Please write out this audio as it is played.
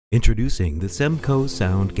Introducing the Cemco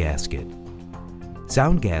Sound Gasket.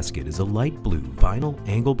 Sound Gasket is a light blue vinyl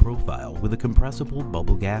angle profile with a compressible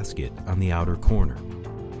bubble gasket on the outer corner.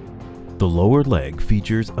 The lower leg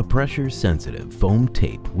features a pressure-sensitive foam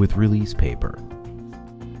tape with release paper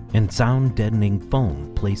and sound-deadening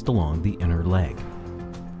foam placed along the inner leg.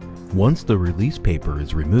 Once the release paper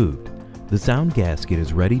is removed, the sound gasket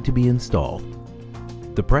is ready to be installed.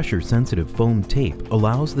 The pressure-sensitive foam tape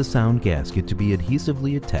allows the sound gasket to be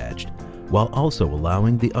adhesively attached while also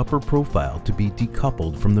allowing the upper profile to be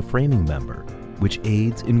decoupled from the framing member, which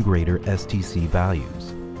aids in greater STC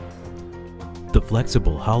values. The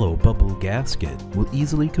flexible hollow bubble gasket will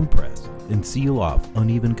easily compress and seal off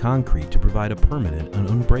uneven concrete to provide a permanent and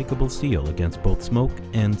unbreakable seal against both smoke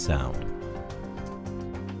and sound.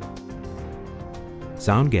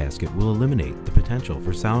 Sound gasket will eliminate the potential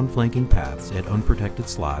for sound flanking paths at unprotected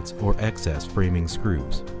slots or excess framing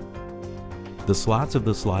screws. The slots of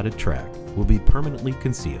the slotted track will be permanently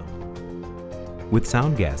concealed. With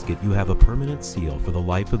sound gasket, you have a permanent seal for the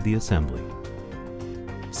life of the assembly.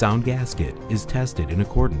 Sound gasket is tested in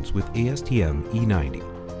accordance with ASTM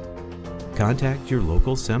E90. Contact your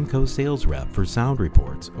local Cemco sales rep for sound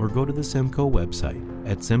reports or go to the Cemco website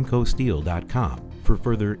at cemcosteel.com for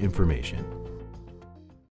further information.